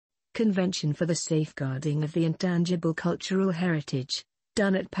Convention for the Safeguarding of the Intangible Cultural Heritage,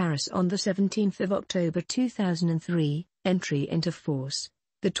 done at Paris on the 17th of October 2003, entry into force,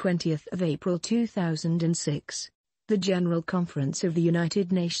 the 20th of April 2006. The General Conference of the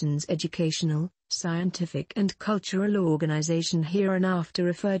United Nations Educational, Scientific and Cultural Organization, hereinafter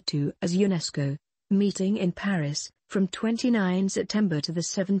referred to as UNESCO, meeting in Paris, from 29 September to the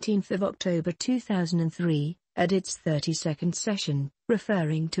 17th of October 2003, at its 32nd session,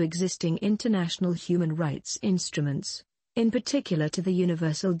 referring to existing international human rights instruments, in particular to the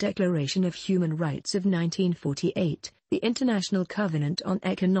Universal Declaration of Human Rights of 1948, the International Covenant on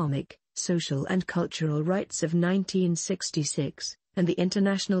Economic, Social and Cultural Rights of 1966, and the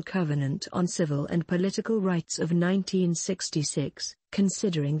International Covenant on Civil and Political Rights of 1966,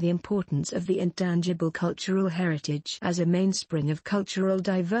 considering the importance of the intangible cultural heritage as a mainspring of cultural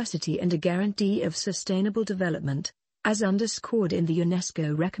diversity and a guarantee of sustainable development, as underscored in the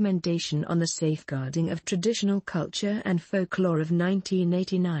UNESCO Recommendation on the Safeguarding of Traditional Culture and Folklore of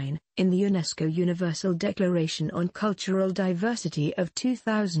 1989, in the UNESCO Universal Declaration on Cultural Diversity of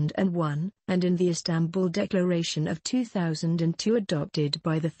 2001, and in the Istanbul Declaration of 2002 adopted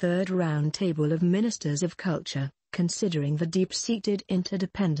by the Third Round Table of Ministers of Culture, considering the deep-seated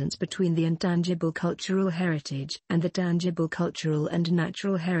interdependence between the intangible cultural heritage and the tangible cultural and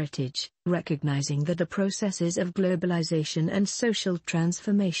natural heritage, recognizing that the processes of globalization and social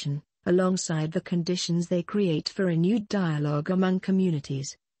transformation, alongside the conditions they create for renewed dialogue among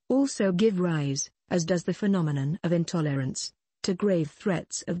communities, also give rise, as does the phenomenon of intolerance, to grave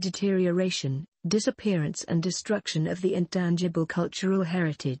threats of deterioration, disappearance and destruction of the intangible cultural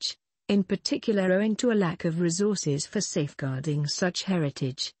heritage, in particular owing to a lack of resources for safeguarding such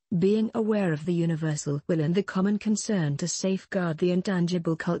heritage. Being aware of the universal will and the common concern to safeguard the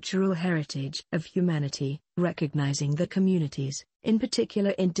intangible cultural heritage of humanity, recognizing that communities, in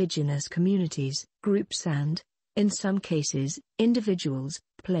particular indigenous communities, groups and, in some cases, individuals,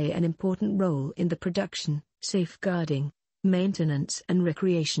 play an important role in the production, safeguarding, maintenance and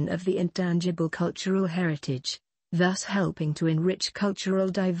recreation of the intangible cultural heritage, thus helping to enrich cultural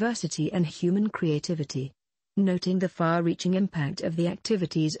diversity and human creativity. Noting the far-reaching impact of the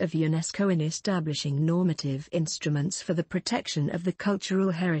activities of UNESCO in establishing normative instruments for the protection of the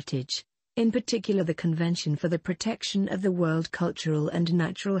cultural heritage, in particular the Convention for the Protection of the World Cultural and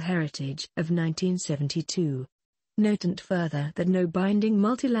Natural Heritage of 1972. Noting further that no binding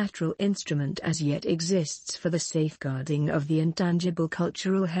multilateral instrument as yet exists for the safeguarding of the intangible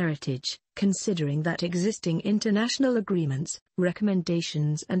cultural heritage, considering that existing international agreements,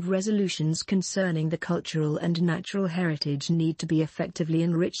 recommendations and resolutions concerning the cultural and natural heritage need to be effectively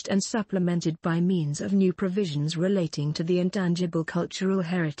enriched and supplemented by means of new provisions relating to the intangible cultural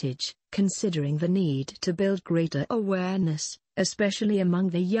heritage, considering the need to build greater awareness, especially among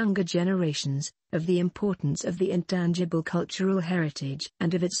the younger generations, of the importance of the intangible cultural heritage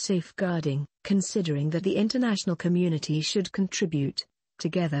and of its safeguarding, considering that the international community should contribute,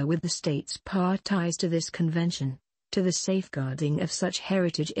 together with the states parties to this convention, to the safeguarding of such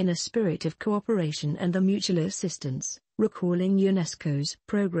heritage in a spirit of cooperation and the mutual assistance, recalling UNESCO's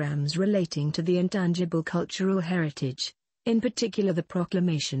programs relating to the intangible cultural heritage, in particular the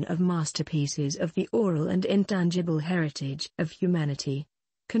proclamation of masterpieces of the oral and intangible heritage of humanity,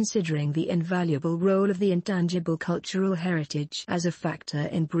 considering the invaluable role of the intangible cultural heritage as a factor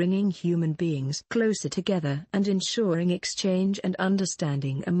in bringing human beings closer together and ensuring exchange and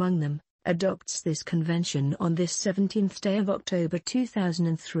understanding among them, adopts this convention on this 17th day of October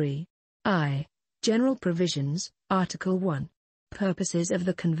 2003. General Provisions, Article 1. Purposes of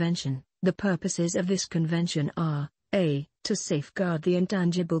the Convention. The purposes of this convention are, a. To safeguard the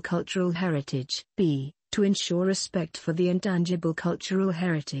intangible cultural heritage. B. To ensure respect for the intangible cultural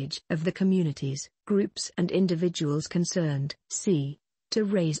heritage of the communities, groups and individuals concerned. C. To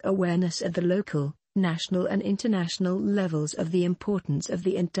raise awareness at the local, national and international levels of the importance of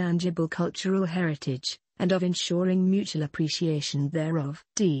the intangible cultural heritage, and of ensuring mutual appreciation thereof.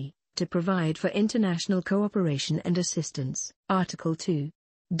 D. To provide for international cooperation and assistance. Article 2.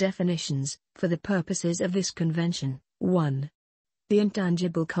 Definitions. For the purposes of this convention. 1. The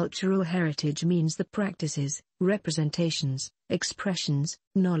intangible cultural heritage means the practices, representations, expressions,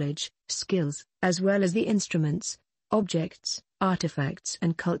 knowledge, skills, as well as the instruments, objects, artifacts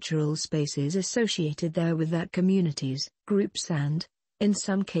and cultural spaces associated therewith that communities, groups and, in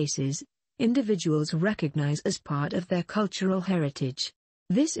some cases, individuals recognize as part of their cultural heritage.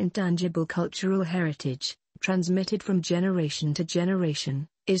 This intangible cultural heritage, transmitted from generation to generation,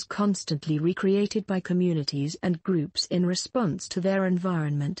 is constantly recreated by communities and groups in response to their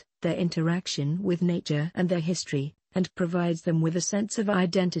environment, their interaction with nature and their history, and provides them with a sense of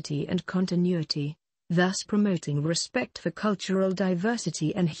identity and continuity, thus promoting respect for cultural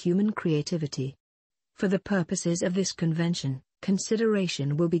diversity and human creativity. For the purposes of this convention,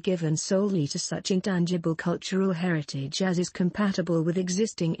 consideration will be given solely to such intangible cultural heritage as is compatible with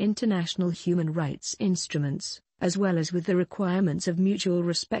existing international human rights instruments, as well as with the requirements of mutual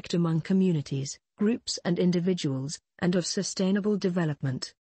respect among communities, groups and individuals, and of sustainable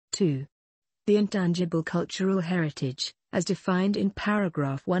development. 2. The intangible cultural heritage, as defined in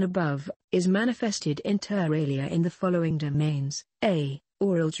paragraph 1 above, is manifested inter alia in the following domains: a.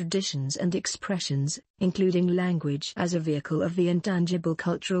 Oral traditions and expressions, including language as a vehicle of the intangible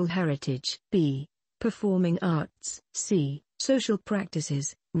cultural heritage. B. Performing arts. C. Social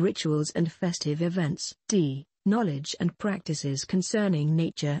practices, rituals and festive events. D. Knowledge and practices concerning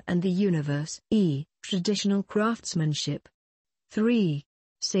nature and the universe. E. Traditional craftsmanship. 3.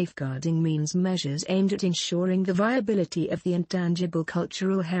 Safeguarding means measures aimed at ensuring the viability of the intangible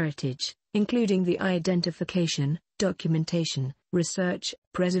cultural heritage, including the identification, documentation, research,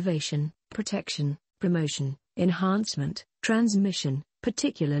 preservation, protection, promotion, enhancement, transmission,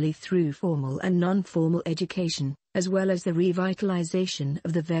 particularly through formal and non-formal education, as well as the revitalization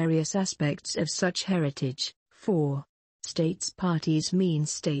of the various aspects of such heritage. 4. States parties means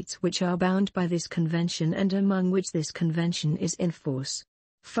states which are bound by this convention and among which this convention is in force.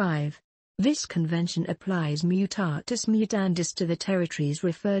 5. This convention applies mutatis mutandis to the territories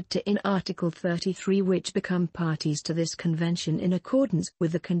referred to in Article 33 which become parties to this convention in accordance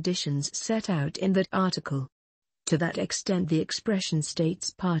with the conditions set out in that article. To that extent the expression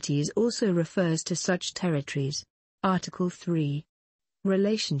states parties also refers to such territories. Article 3.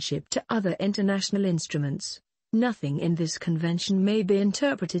 Relationship to other international instruments. Nothing in this convention may be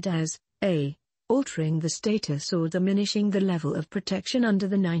interpreted as a. altering the status or diminishing the level of protection under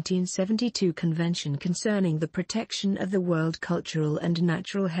the 1972 Convention concerning the protection of the world cultural and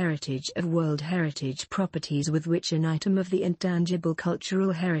natural heritage of world heritage properties with which an item of the intangible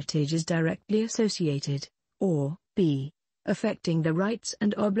cultural heritage is directly associated, or b. affecting the rights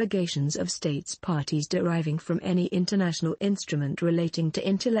and obligations of states parties deriving from any international instrument relating to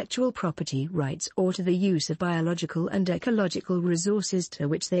intellectual property rights or to the use of biological and ecological resources to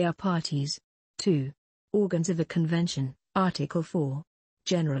which they are parties. 2. Organs of the Convention. Article 4.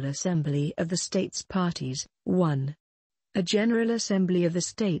 General Assembly of the States Parties. 1. A General Assembly of the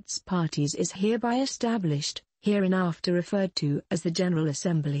States Parties is hereby established, hereinafter referred to as the General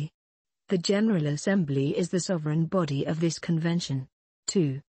Assembly. The General Assembly is the sovereign body of this convention.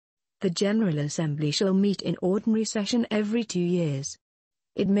 2. The General Assembly shall meet in ordinary session every 2 years.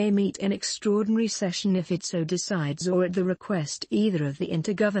 It may meet in extraordinary session if it so decides or at the request either of the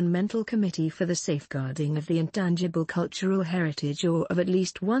Intergovernmental Committee for the Safeguarding of the Intangible Cultural Heritage or of at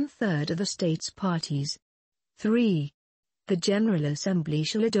least 1/3 of the states parties. 3. The General Assembly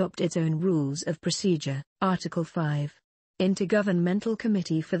shall adopt its own rules of procedure. Article 5. Intergovernmental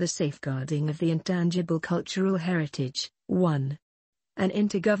Committee for the Safeguarding of the Intangible Cultural Heritage. 1. An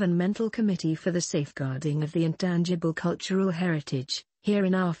Intergovernmental Committee for the Safeguarding of the Intangible Cultural Heritage,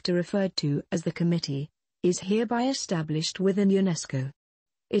 hereinafter referred to as the Committee, is hereby established within UNESCO.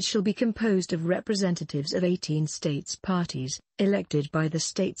 It shall be composed of representatives of 18 states parties, elected by the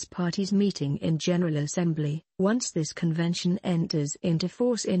states parties meeting in General Assembly, once this convention enters into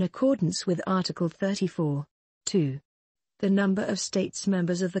force in accordance with Article 34. 2. The number of states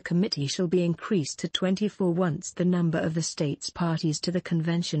members of the committee shall be increased to 24 once the number of the states parties to the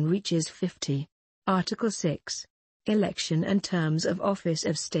convention reaches 50. Article 6. Election and terms of office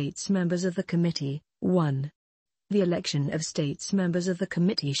of states members of the committee. 1. The election of states members of the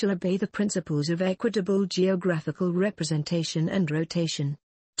committee shall obey the principles of equitable geographical representation and rotation.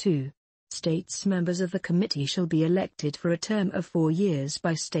 2. States members of the committee shall be elected for a term of 4 years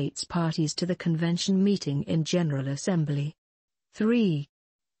by states parties to the convention meeting in General Assembly. 3.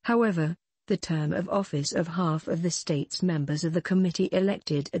 However, the term of office of half of the states members of the committee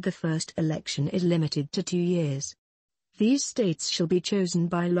elected at the first election is limited to 2 years. These states shall be chosen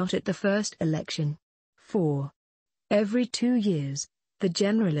by lot at the first election. 4. Every 2 years, the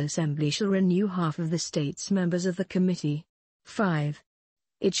General Assembly shall renew half of the states members of the committee. 5.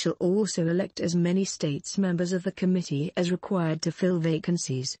 It shall also elect as many states members of the committee as required to fill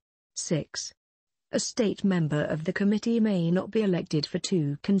vacancies. 6. A state member of the committee may not be elected for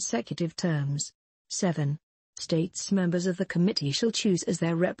 2 consecutive terms. 7. States members of the committee shall choose as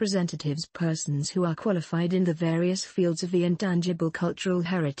their representatives persons who are qualified in the various fields of the intangible cultural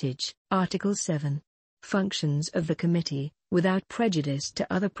heritage. Article 7. Functions of the committee, without prejudice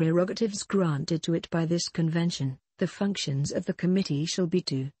to other prerogatives granted to it by this convention. The functions of the committee shall be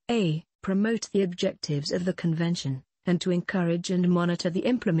to a. promote the objectives of the Convention, and to encourage and monitor the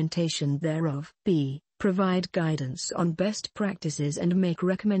implementation thereof. B. Provide guidance on best practices and make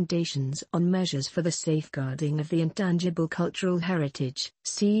recommendations on measures for the safeguarding of the intangible cultural heritage.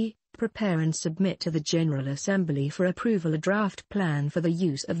 C. Prepare and submit to the General Assembly for approval a draft plan for the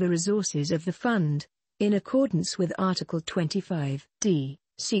use of the resources of the Fund, in accordance with Article 25. D.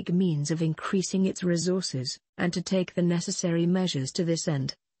 Seek means of increasing its resources, and to take the necessary measures to this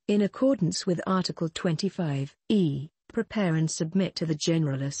end, in accordance with Article 25. E. Prepare and submit to the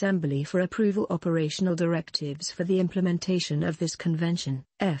General Assembly for approval operational directives for the implementation of this Convention.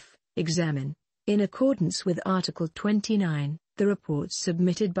 F. Examine, in accordance with Article 29, the reports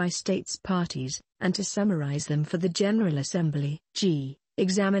submitted by states parties, and to summarize them for the General Assembly. G.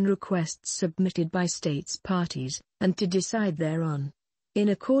 Examine requests submitted by states parties, and to decide thereon, in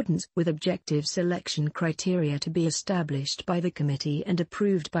accordance with objective selection criteria to be established by the Committee and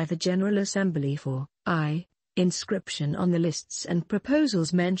approved by the General Assembly for I. Inscription on the lists and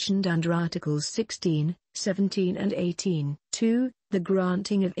proposals mentioned under Articles 16, 17 and 18. 2. The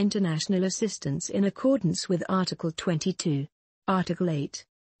granting of international assistance in accordance with Article 22. Article 8.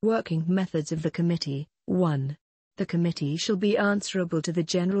 Working methods of the Committee. 1. The Committee shall be answerable to the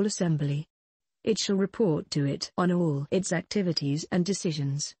General Assembly. It shall report to it on all its activities and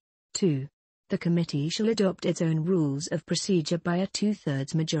decisions. 2. The Committee shall adopt its own rules of procedure by a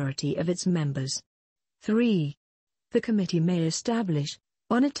 2/3 majority of its members. 3. The Committee may establish,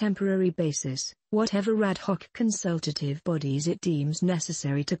 on a temporary basis, whatever ad hoc consultative bodies it deems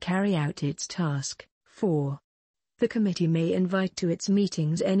necessary to carry out its task. 4. The Committee may invite to its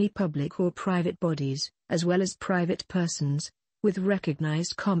meetings any public or private bodies, as well as private persons, with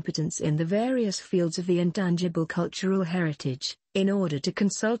recognized competence in the various fields of the intangible cultural heritage, in order to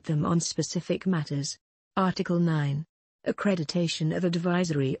consult them on specific matters. Article 9. Accreditation of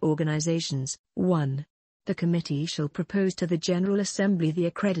advisory organizations. 1. The Committee shall propose to the General Assembly the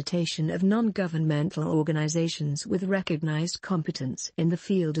accreditation of non-governmental organizations with recognized competence in the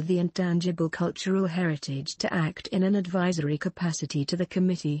field of the intangible cultural heritage to act in an advisory capacity to the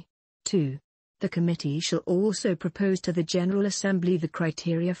Committee. 2. The Committee shall also propose to the General Assembly the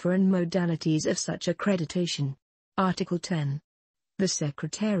criteria for and modalities of such accreditation. Article 10. The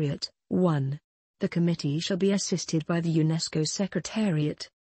Secretariat. 1. The Committee shall be assisted by the UNESCO Secretariat.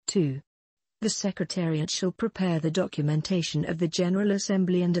 2. The Secretariat shall prepare the documentation of the General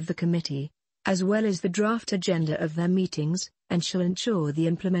Assembly and of the Committee, as well as the draft agenda of their meetings, and shall ensure the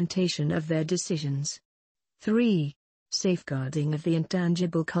implementation of their decisions. 3. Safeguarding of the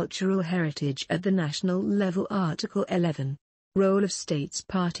intangible cultural heritage at the national level. Article 11. Role of states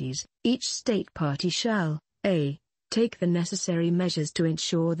parties. Each state party shall, a. Take the necessary measures to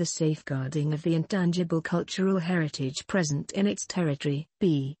ensure the safeguarding of the intangible cultural heritage present in its territory.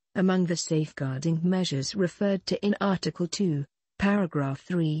 B. Among the safeguarding measures referred to in Article 2, Paragraph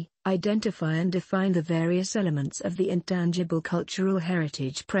 3, identify and define the various elements of the intangible cultural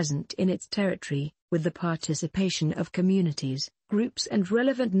heritage present in its territory, with the participation of communities, groups and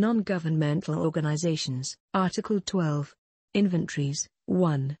relevant non-governmental organizations. Article 12. Inventories.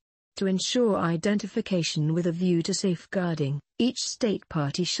 1. To ensure identification with a view to safeguarding, each state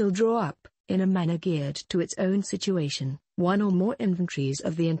party shall draw up, in a manner geared to its own situation, one or more inventories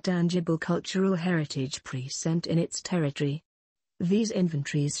of the intangible cultural heritage present in its territory. These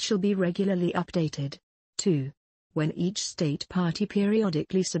inventories shall be regularly updated. 2. When each state party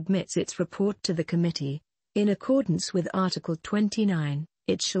periodically submits its report to the Committee, in accordance with Article 29,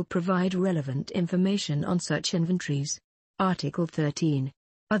 it shall provide relevant information on such inventories. Article 13.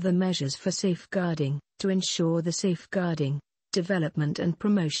 Other measures for safeguarding. To ensure the safeguarding, development and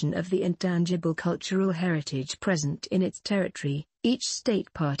promotion of the intangible cultural heritage present in its territory, each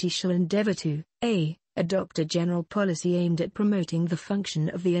state party shall endeavor to a. Adopt a general policy aimed at promoting the function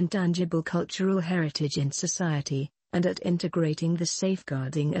of the intangible cultural heritage in society, and at integrating the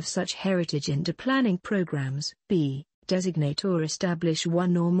safeguarding of such heritage into planning programs. B. Designate or establish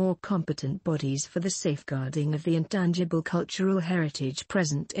one or more competent bodies for the safeguarding of the intangible cultural heritage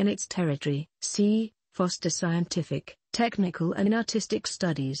present in its territory. C. Foster scientific, technical and artistic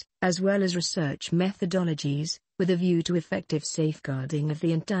studies, as well as research methodologies, with a view to effective safeguarding of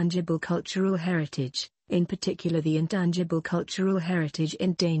the intangible cultural heritage, in particular the intangible cultural heritage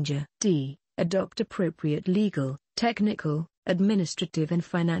in danger. D. Adopt appropriate legal, technical, administrative and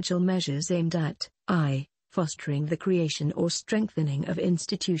financial measures aimed at I. fostering the creation or strengthening of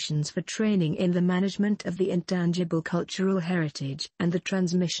institutions for training in the management of the intangible cultural heritage and the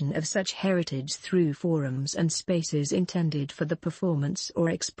transmission of such heritage through forums and spaces intended for the performance or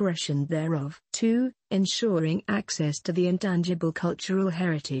expression thereof. 2. Ensuring access to the intangible cultural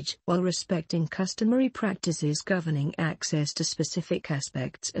heritage while respecting customary practices governing access to specific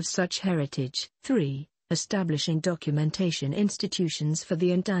aspects of such heritage. 3. Establishing documentation institutions for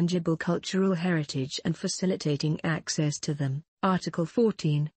the intangible cultural heritage and facilitating access to them. Article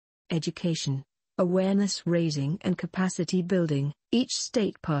 14. Education, awareness raising and capacity building. Each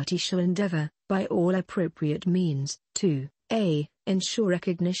state party shall endeavor, by all appropriate means, to a. Ensure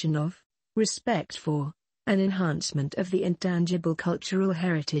recognition of, respect for, and enhancement of the intangible cultural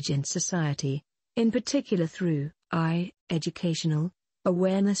heritage in society, in particular through educational,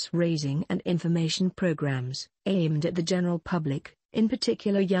 awareness-raising and information programs aimed at the general public, in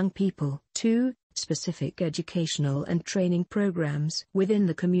particular young people. 2. Specific educational and training programs within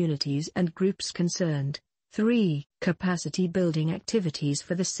the communities and groups concerned. 3. Capacity-building activities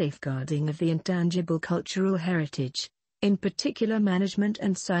for the safeguarding of the intangible cultural heritage, in particular management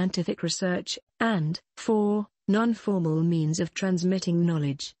and scientific research. And 4. Non-formal means of transmitting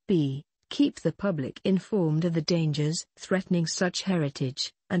knowledge. B. Keep the public informed of the dangers threatening such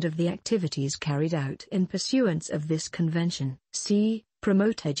heritage, and of the activities carried out in pursuance of this convention. C.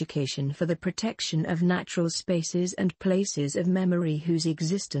 Promote education for the protection of natural spaces and places of memory whose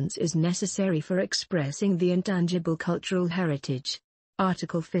existence is necessary for expressing the intangible cultural heritage.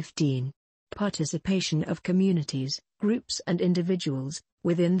 Article 15. Participation of communities, groups and individuals,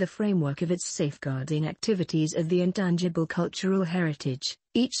 within the framework of its safeguarding activities of the intangible cultural heritage.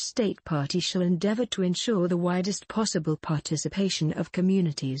 Each state party shall endeavor to ensure the widest possible participation of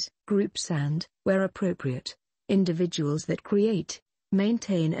communities, groups and, where appropriate, individuals that create,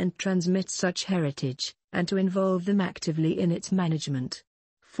 maintain and transmit such heritage, and to involve them actively in its management.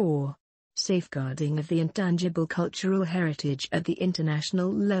 4. Safeguarding of the intangible cultural heritage at the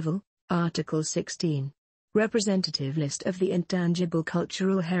international level. Article 16. Representative list of the intangible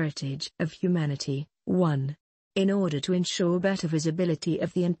cultural heritage of humanity. 1. In order to ensure better visibility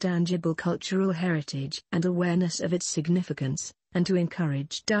of the intangible cultural heritage and awareness of its significance, and to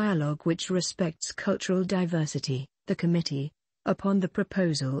encourage dialogue which respects cultural diversity, the Committee, upon the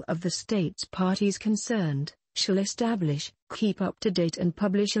proposal of the states parties concerned, shall establish, keep up to date and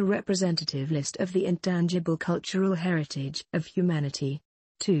publish a representative list of the intangible cultural heritage of humanity.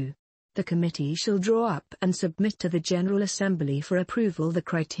 2. The Committee shall draw up and submit to the General Assembly for approval the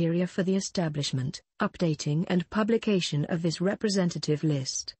criteria for the establishment, updating and publication of this representative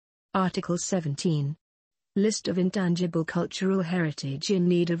list. Article 17. List of intangible cultural heritage in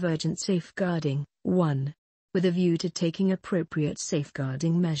need of urgent safeguarding. 1. With a view to taking appropriate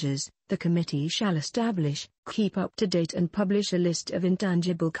safeguarding measures, the Committee shall establish, keep up to date and publish a list of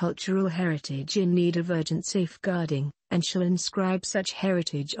intangible cultural heritage in need of urgent safeguarding, and shall inscribe such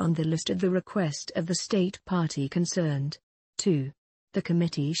heritage on the list at the request of the state party concerned. 2. The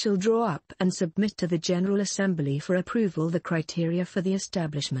Committee shall draw up and submit to the General Assembly for approval the criteria for the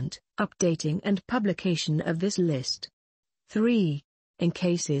establishment, updating and publication of this list. 3. In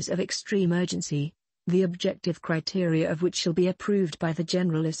cases of extreme urgency, the objective criteria of which shall be approved by the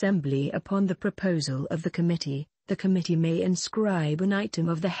General Assembly upon the proposal of the Committee may inscribe an item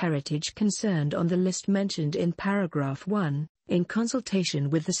of the heritage concerned on the list mentioned in paragraph 1, in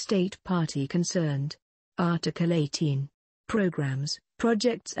consultation with the state party concerned. Article 18. Programs,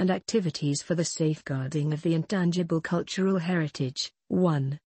 projects and activities for the safeguarding of the intangible cultural heritage.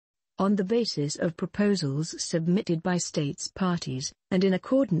 1. On the basis of proposals submitted by states parties, and in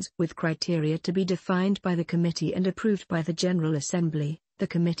accordance with criteria to be defined by the Committee and approved by the General Assembly, the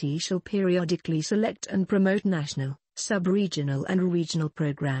Committee shall periodically select and promote national, sub-regional and regional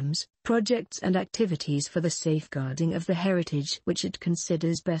programs, projects and activities for the safeguarding of the heritage which it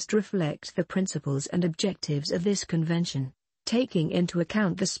considers best reflect the principles and objectives of this convention, taking into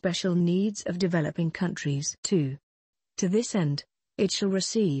account the special needs of developing countries. 2. To this end, it shall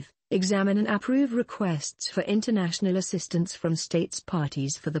receive, examine and approve requests for international assistance from states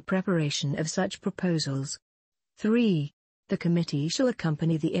parties for the preparation of such proposals. 3. The Committee shall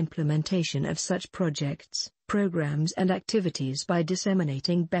accompany the implementation of such projects, programs and activities by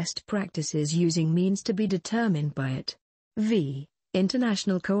disseminating best practices using means to be determined by it. V.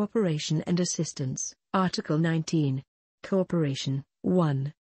 International cooperation and assistance. Article 19. Cooperation.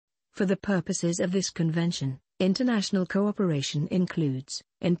 1. For the purposes of this convention, international cooperation includes,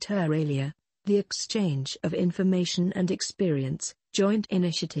 inter alia, the exchange of information and experience, joint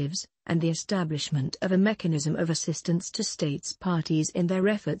initiatives, and the establishment of a mechanism of assistance to states parties in their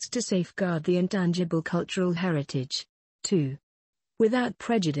efforts to safeguard the intangible cultural heritage. 2. Without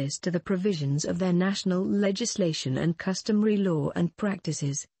prejudice to the provisions of their national legislation and customary law and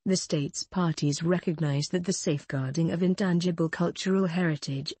practices, the states parties recognize that the safeguarding of intangible cultural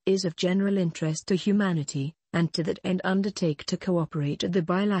heritage is of general interest to humanity, and to that end undertake to cooperate at the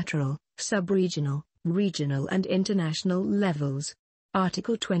bilateral, sub-regional, regional and international levels.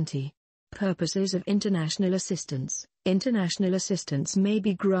 Article 20. Purposes of international assistance. International assistance may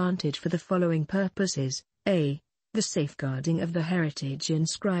be granted for the following purposes: a. The safeguarding of the heritage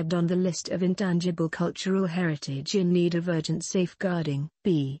inscribed on the list of intangible cultural heritage in need of urgent safeguarding.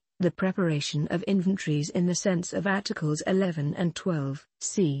 B. The preparation of inventories in the sense of Articles 11 and 12.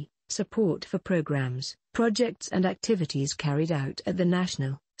 C. Support for programs, projects and activities carried out at the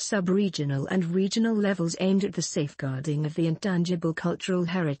national, sub-regional and regional levels aimed at the safeguarding of the intangible cultural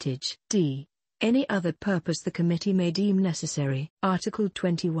heritage. D. Any other purpose the committee may deem necessary. Article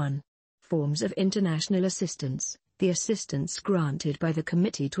 21. Forms of international assistance. The assistance granted by the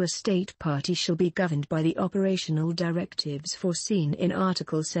committee to a state party shall be governed by the operational directives foreseen in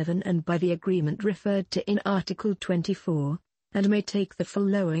Article 7 and by the agreement referred to in Article 24, and may take the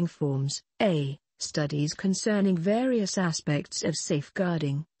following forms: a. Studies concerning various aspects of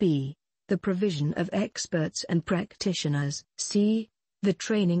safeguarding. B. The provision of experts and practitioners. C. The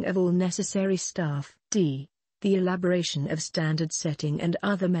training of all necessary staff. D. The elaboration of standard setting and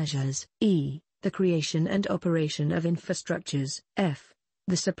other measures. E. The creation and operation of infrastructures. F.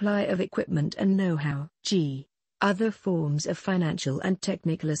 The supply of equipment and know-how. G. Other forms of financial and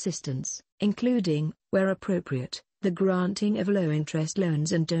technical assistance, including, where appropriate, the granting of low-interest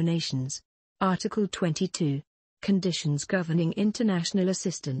loans and donations. Article 22. Conditions governing international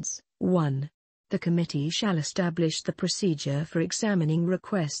assistance. 1. The committee shall establish the procedure for examining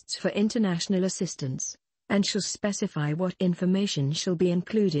requests for international assistance, and shall specify what information shall be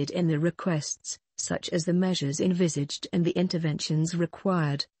included in the requests, such as the measures envisaged and the interventions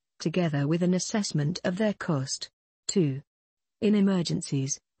required, together with an assessment of their cost. 2. In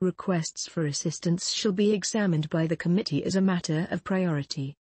emergencies, requests for assistance shall be examined by the committee as a matter of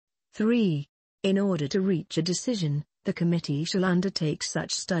priority. 3. In order to reach a decision, the committee shall undertake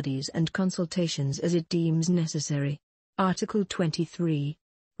such studies and consultations as it deems necessary. Article 23.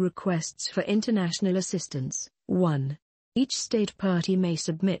 Requests for international assistance. 1. Each state party may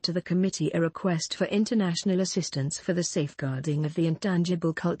submit to the committee a request for international assistance for the safeguarding of the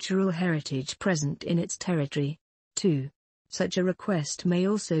intangible cultural heritage present in its territory. 2. Such a request may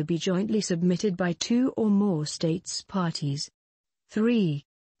also be jointly submitted by 2 or more states parties. 3.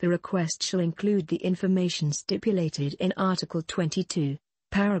 The request shall include the information stipulated in Article 22,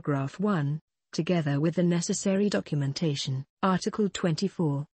 Paragraph 1, together with the necessary documentation. Article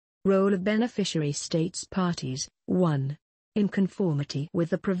 24. Role of beneficiary states parties. 1. In conformity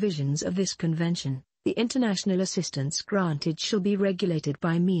with the provisions of this convention, the international assistance granted shall be regulated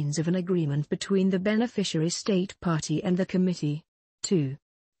by means of an agreement between the beneficiary state party and the committee. 2.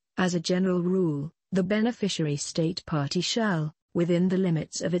 As a general rule, the beneficiary state party shall, within the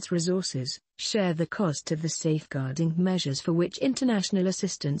limits of its resources, share the cost of the safeguarding measures for which international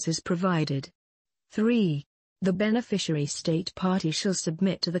assistance is provided. 3. The beneficiary state party shall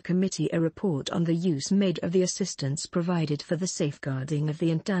submit to the committee a report on the use made of the assistance provided for the safeguarding of the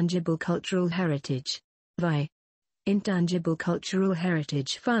intangible cultural heritage. Vi. Intangible Cultural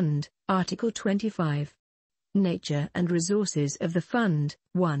Heritage Fund, Article 25. Nature and resources of the fund.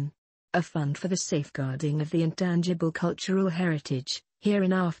 1. A fund for the safeguarding of the intangible cultural heritage,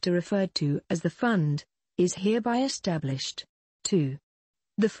 hereinafter referred to as the fund, is hereby established. 2.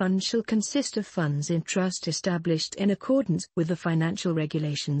 The fund shall consist of funds in trust established in accordance with the financial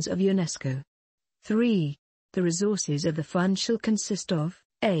regulations of UNESCO. 3. The resources of the fund shall consist of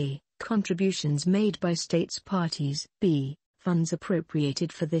a. Contributions made by states parties. B. Funds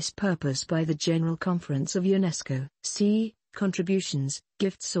appropriated for this purpose by the General Conference of UNESCO. C. Contributions,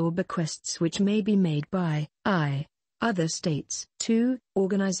 gifts or bequests which may be made by I. Other states. 2.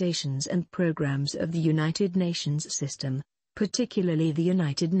 Organizations and programs of the United Nations system, particularly the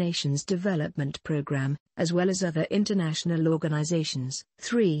United Nations Development Programme, as well as other international organizations.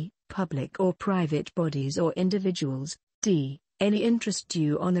 3. Public or private bodies or individuals. D. Any interest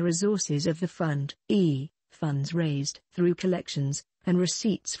due on the resources of the fund. E. Funds raised through collections and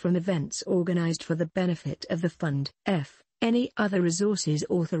receipts from events organized for the benefit of the fund. F. Any other resources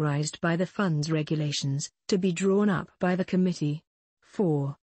authorized by the fund's regulations, to be drawn up by the committee.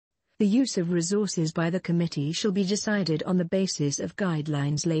 4. The use of resources by the committee shall be decided on the basis of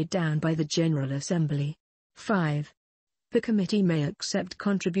guidelines laid down by the General Assembly. 5. The committee may accept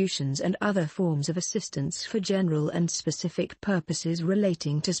contributions and other forms of assistance for general and specific purposes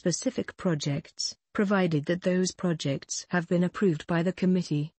relating to specific projects, provided that those projects have been approved by the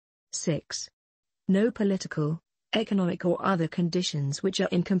committee. 6. No political, economic or other conditions which are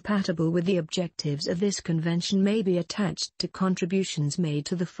incompatible with the objectives of this convention may be attached to contributions made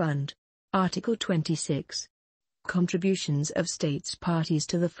to the fund. Article 26. Contributions of states parties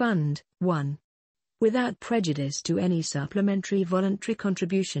to the fund. 1. Without prejudice to any supplementary voluntary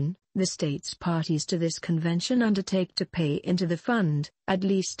contribution, the states parties to this convention undertake to pay into the fund, at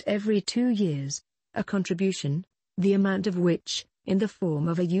least every 2 years, a contribution, the amount of which, in the form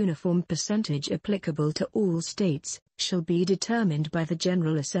of a uniform percentage applicable to all states, shall be determined by the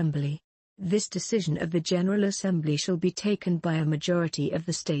General Assembly. This decision of the General Assembly shall be taken by a majority of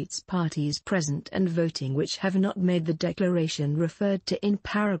the states parties present and voting which have not made the declaration referred to in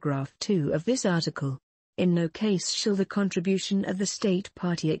paragraph 2 of this article. In no case shall the contribution of the state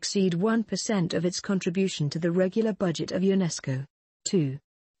party exceed 1% of its contribution to the regular budget of UNESCO. 2.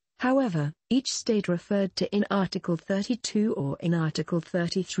 However, each state referred to in Article 32 or in Article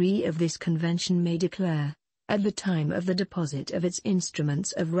 33 of this convention may declare, at the time of the deposit of its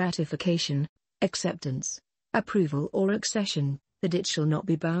instruments of ratification, acceptance, approval or accession, that it shall not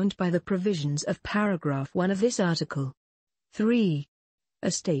be bound by the provisions of paragraph 1 of this article. 3.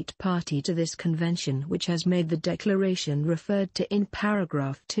 A state party to this convention which has made the declaration referred to in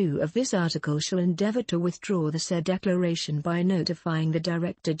paragraph 2 of this article shall endeavor to withdraw the said declaration by notifying the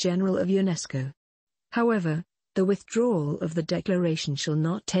Director General of UNESCO. However, the withdrawal of the declaration shall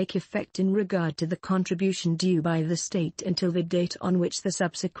not take effect in regard to the contribution due by the state until the date on which the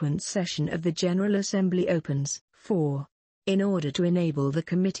subsequent session of the General Assembly opens. 4. In order to enable the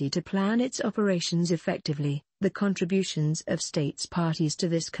committee to plan its operations effectively, the contributions of states parties to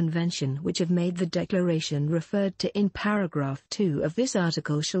this convention which have made the declaration referred to in paragraph 2 of this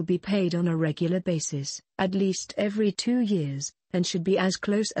article shall be paid on a regular basis, at least every 2 years, and should be as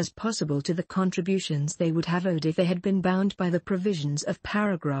close as possible to the contributions they would have owed if they had been bound by the provisions of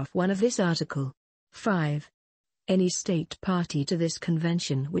paragraph 1 of this article. 5. Any state party to this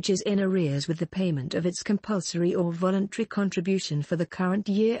convention which is in arrears with the payment of its compulsory or voluntary contribution for the current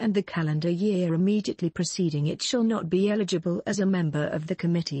year and the calendar year immediately preceding it shall not be eligible as a member of the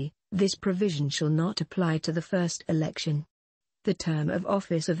committee. This provision shall not apply to the first election. The term of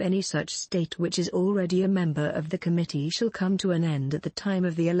office of any such state which is already a member of the committee shall come to an end at the time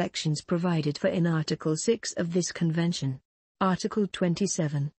of the elections provided for in Article 6 of this convention. Article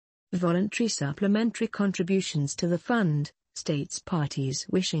 27. Voluntary supplementary contributions to the fund. States parties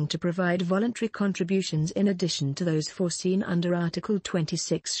wishing to provide voluntary contributions in addition to those foreseen under Article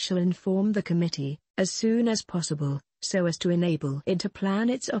 26 shall inform the committee, as soon as possible, so as to enable it to plan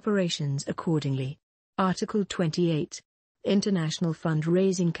its operations accordingly. Article 28. International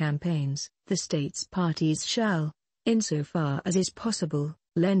fundraising campaigns. The states parties shall, insofar as is possible,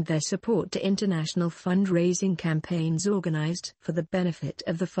 lend their support to international fundraising campaigns organized for the benefit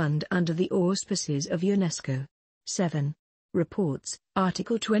of the fund under the auspices of UNESCO. 7. Reports.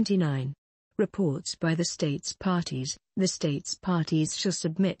 Article 29. Reports by the states parties. The states parties shall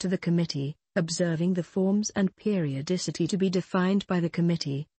submit to the committee, observing the forms and periodicity to be defined by the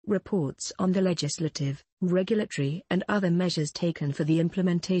committee, reports on the legislative, regulatory and other measures taken for the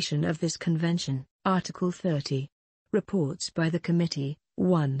implementation of this convention. Article 30. Reports by the committee.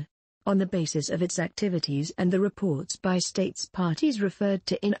 1. On the basis of its activities and the reports by states parties referred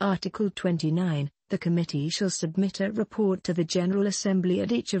to in Article 29, the committee shall submit a report to the General Assembly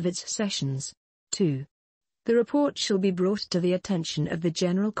at each of its sessions. 2. The report shall be brought to the attention of the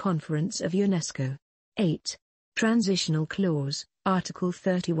General Conference of UNESCO. 8. Transitional Clause. Article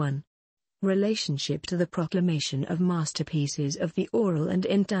 31. Relationship to the proclamation of masterpieces of the oral and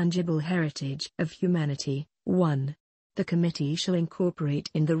intangible heritage of humanity. 1. The committee shall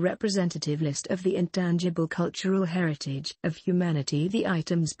incorporate in the representative list of the intangible cultural heritage of humanity the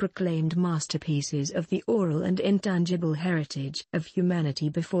items proclaimed masterpieces of the oral and intangible heritage of humanity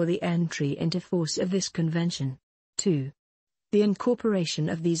before the entry into force of this convention. 2. The incorporation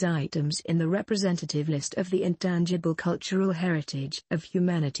of these items in the representative list of the intangible cultural heritage of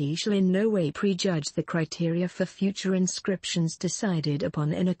humanity shall in no way prejudge the criteria for future inscriptions decided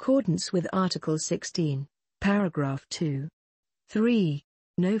upon in accordance with Article 16. Paragraph 2. 3.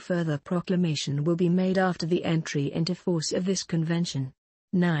 No further proclamation will be made after the entry into force of this convention.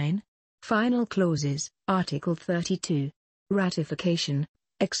 9. Final clauses. Article 32. Ratification,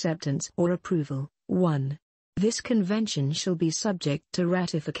 acceptance or approval. 1. This convention shall be subject to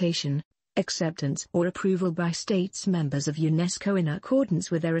ratification, acceptance or approval by states members of UNESCO in accordance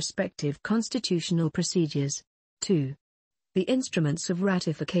with their respective constitutional procedures. 2. The instruments of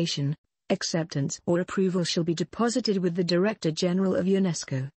ratification, acceptance or approval shall be deposited with the Director General of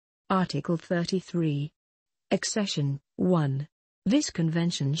UNESCO. Article 33. Accession. 1. This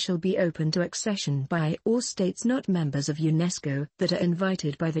convention shall be open to accession by all states not members of UNESCO that are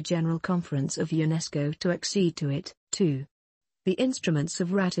invited by the General Conference of UNESCO to accede to it. 2. The instruments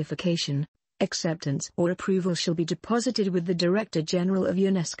of ratification, acceptance or approval shall be deposited with the Director General of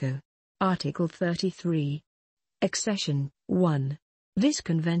UNESCO. Article 33. Accession. 1. This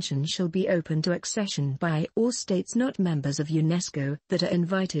convention shall be open to accession by all states not members of UNESCO that are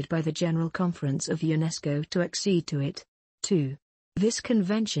invited by the General Conference of UNESCO to accede to it. 2. This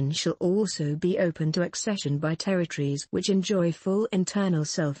convention shall also be open to accession by territories which enjoy full internal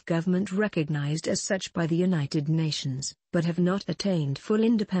self-government recognized as such by the United Nations, but have not attained full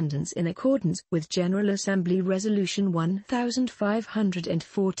independence in accordance with General Assembly Resolution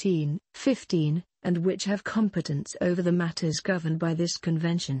 1514-15, and which have competence over the matters governed by this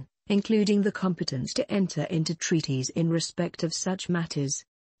convention, including the competence to enter into treaties in respect of such matters.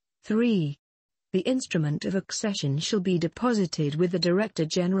 3. The instrument of accession shall be deposited with the Director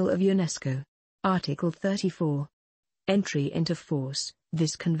General of UNESCO. Article 34. Entry into force.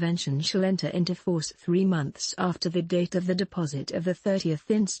 This convention shall enter into force 3 months after the date of the deposit of the 30th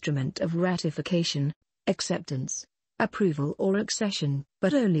instrument of ratification, acceptance, approval or accession,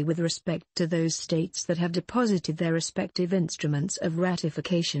 but only with respect to those states that have deposited their respective instruments of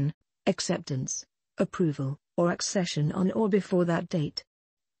ratification, acceptance, approval, or accession on or before that date.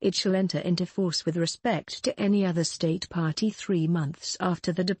 It shall enter into force with respect to any other state party 3 months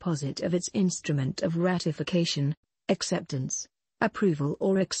after the deposit of its instrument of ratification, acceptance, approval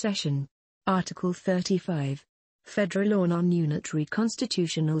or accession. Article 35. Federal or non-unitary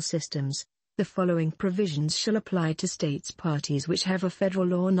constitutional systems. The following provisions shall apply to states parties which have a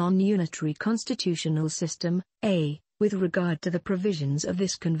federal or non-unitary constitutional system. A. With regard to the provisions of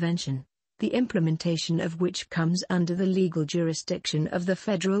this convention, the implementation of which comes under the legal jurisdiction of the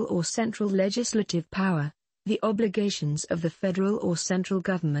federal or central legislative power, the obligations of the federal or central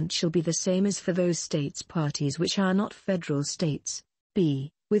government shall be the same as for those states parties which are not federal states.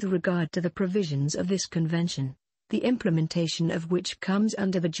 B. With regard to the provisions of this convention, the implementation of which comes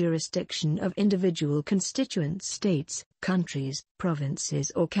under the jurisdiction of individual constituent states, countries,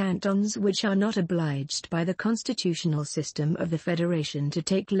 provinces or cantons which are not obliged by the constitutional system of the Federation to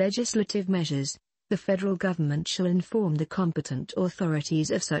take legislative measures, the federal government shall inform the competent authorities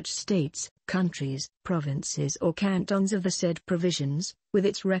of such states, countries, provinces or cantons of the said provisions, with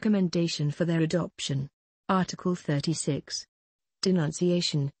its recommendation for their adoption. Article 36.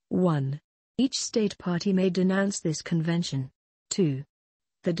 Denunciation. 1. Each state party may denounce this convention. 2.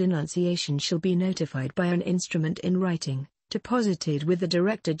 The denunciation shall be notified by an instrument in writing, deposited with the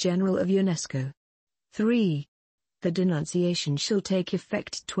Director General of UNESCO. 3. The denunciation shall take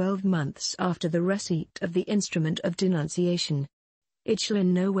effect 12 months after the receipt of the instrument of denunciation. It shall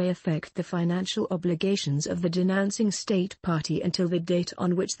in no way affect the financial obligations of the denouncing state party until the date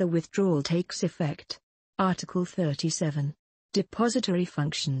on which the withdrawal takes effect. Article 37. Depository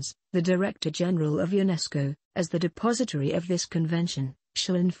functions. The Director General of UNESCO, as the depository of this convention,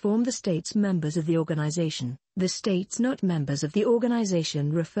 shall inform the states members of the organization, the states not members of the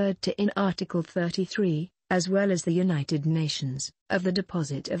organization referred to in Article 33, as well as the United Nations, of the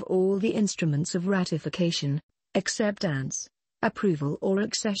deposit of all the instruments of ratification, acceptance, approval or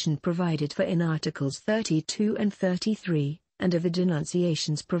accession provided for in Articles 32 and 33, and of the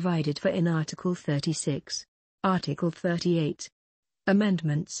denunciations provided for in Article 36. Article 38.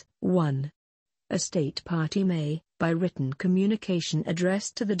 Amendments. 1. A state party may, by written communication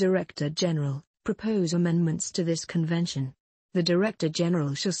addressed to the Director General, propose amendments to this convention. The Director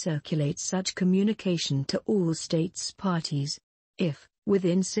General shall circulate such communication to all states parties. If,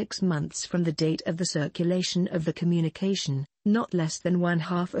 within 6 months from the date of the circulation of the communication, not less than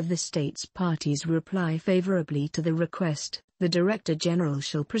 1/2 of the states parties reply favorably to the request, the Director General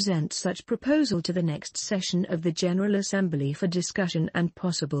shall present such proposal to the next session of the General Assembly for discussion and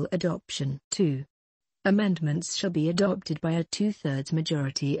possible adoption. 2. Amendments shall be adopted by a 2/3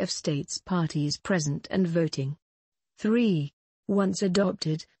 majority of states parties present and voting. 3. Once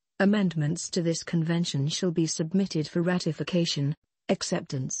adopted, amendments to this convention shall be submitted for ratification,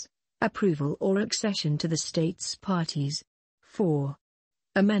 acceptance, approval or accession to the states parties. 4.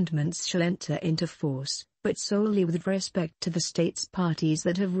 Amendments shall enter into force, but solely with respect to the states parties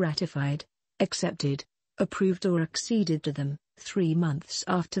that have ratified, accepted, approved or acceded to them, 3 months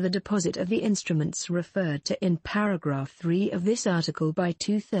after the deposit of the instruments referred to in paragraph 3 of this article by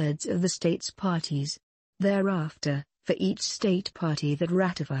 2/3 of the states parties. Thereafter, for each state party that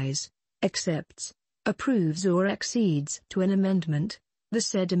ratifies, accepts, approves or accedes to an amendment, the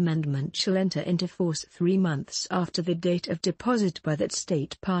said amendment shall enter into force 3 months after the date of deposit by that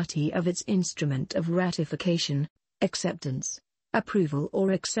state party of its instrument of ratification, acceptance, approval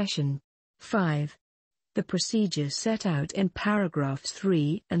or accession. 5. The procedure set out in paragraphs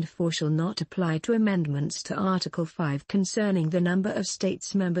 3 and 4 shall not apply to amendments to Article 5 concerning the number of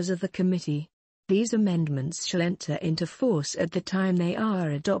states members of the committee. These amendments shall enter into force at the time they are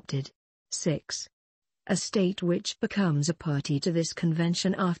adopted. 6. A state which becomes a party to this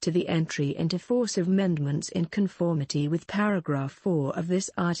convention after the entry into force of amendments in conformity with paragraph 4 of this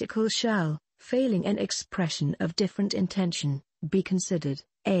article shall, failing an expression of different intention, be considered,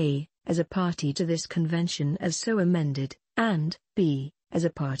 a. as a party to this convention as so amended, and, b. as a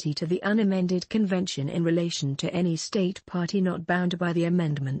party to the unamended convention in relation to any state party not bound by the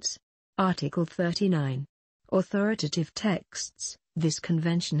amendments. Article 39. Authoritative texts. This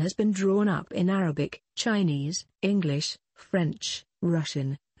convention has been drawn up in Arabic, Chinese, English, French,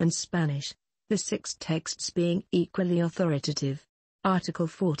 Russian, and Spanish, the 6 texts being equally authoritative. Article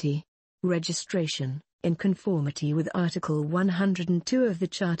 40. Registration. In conformity with Article 102 of the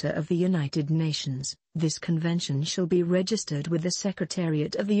Charter of the United Nations, this convention shall be registered with the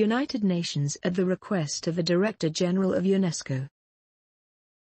Secretariat of the United Nations at the request of the Director General of UNESCO.